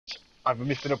I've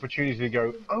missed an opportunity to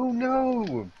go, oh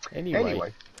no!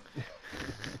 Anyway.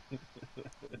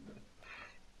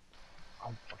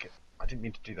 Oh, fuck it. I didn't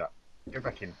mean to do that. Go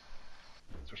back in.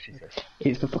 That's what she said.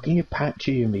 It's the fucking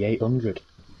Apache in the 800.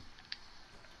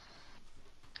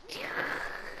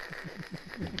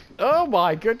 Oh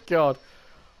my good god.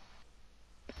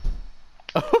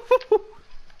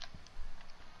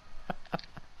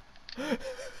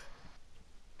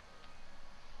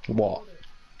 What?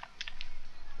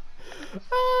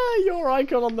 Ah, your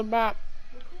icon on the map.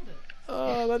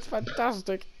 Oh, that's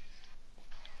fantastic.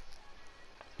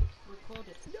 Record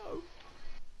it. No.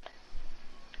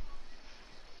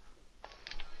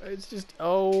 It's just,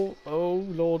 oh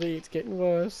lordy, it's getting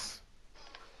worse.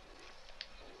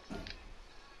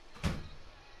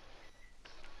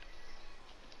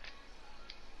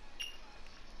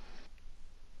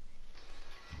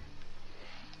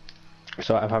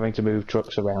 So I'm having to move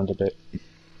trucks around a bit.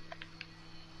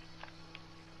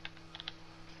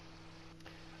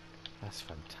 That's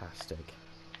fantastic.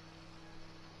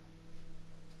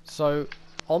 So,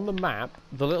 on the map,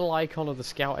 the little icon of the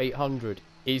Scout 800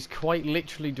 is quite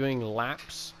literally doing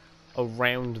laps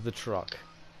around the truck.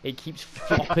 It keeps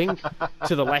flopping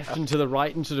to the left and to the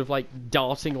right and sort of like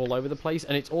darting all over the place,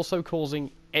 and it's also causing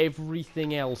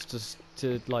everything else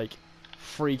to like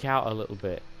freak out a little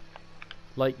bit.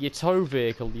 Like your tow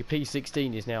vehicle, your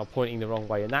P16 is now pointing the wrong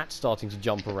way, and that's starting to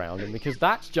jump around, and because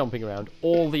that's jumping around,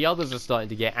 all the others are starting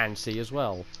to get antsy as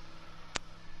well.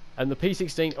 And the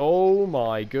P16, oh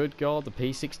my good god, the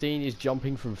P16 is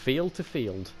jumping from field to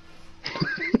field.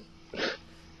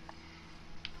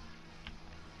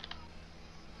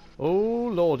 Oh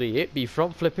lordy, it be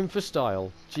front flipping for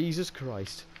style. Jesus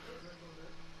Christ.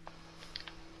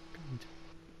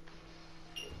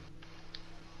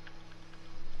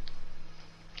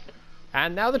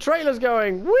 And now the trailer's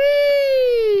going.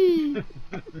 Whee!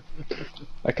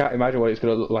 I can't imagine what it's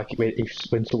going to look like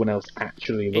when someone else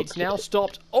actually looks It's now at it.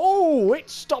 stopped. Oh, it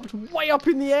stopped way up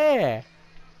in the air.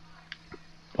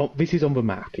 Oh, this is on the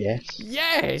map, yes?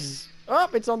 Yes! Oh,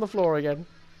 it's on the floor again.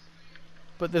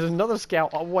 But there's another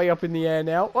Scout way up in the air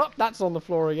now. Oh, that's on the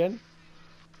floor again.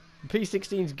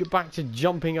 P16's back to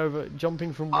jumping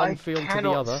from one field to the other.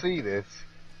 I cannot see this.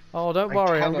 Oh, don't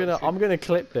worry, I'm gonna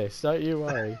clip this. Don't you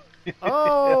worry.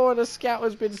 Oh, and a Scout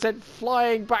has been sent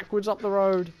flying backwards up the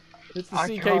road. It's the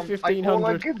CK-1500. All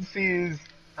I can see is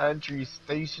Andrew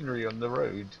stationary on the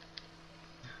road.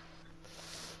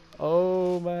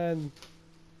 Oh man,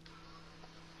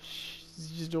 it's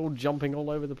just all jumping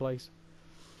all over the place.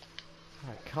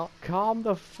 Right, calm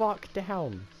the fuck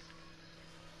down.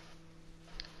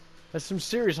 There's some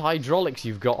serious hydraulics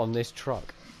you've got on this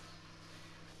truck.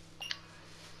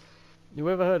 You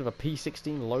ever heard of a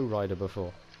P16 lowrider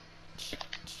before?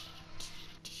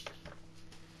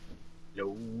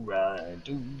 Lowrider,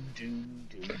 do.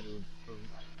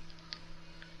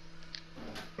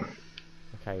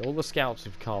 Okay, all the Scouts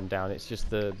have calmed down. It's just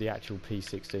the actual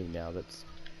P16 now that's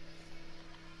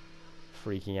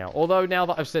freaking out. Although now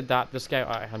that I've said that, the Scout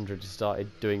 800 has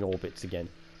started doing orbits again.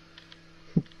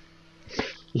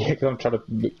 Yeah, because I'm trying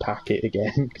to pack it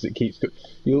again because it keeps.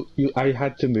 I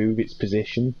had to move its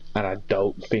position, and I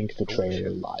don't think the trailer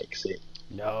likes it.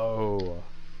 No.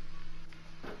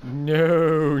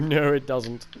 No, it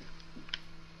doesn't.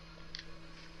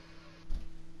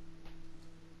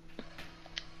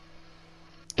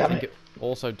 I think it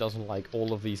also doesn't like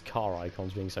all of these car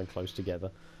icons being so close together.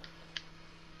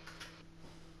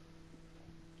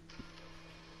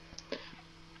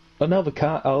 Oh, now the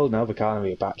car and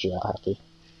the Apache are happy.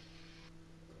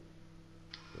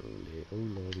 Oh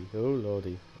lordy, oh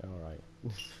lordy. Alright.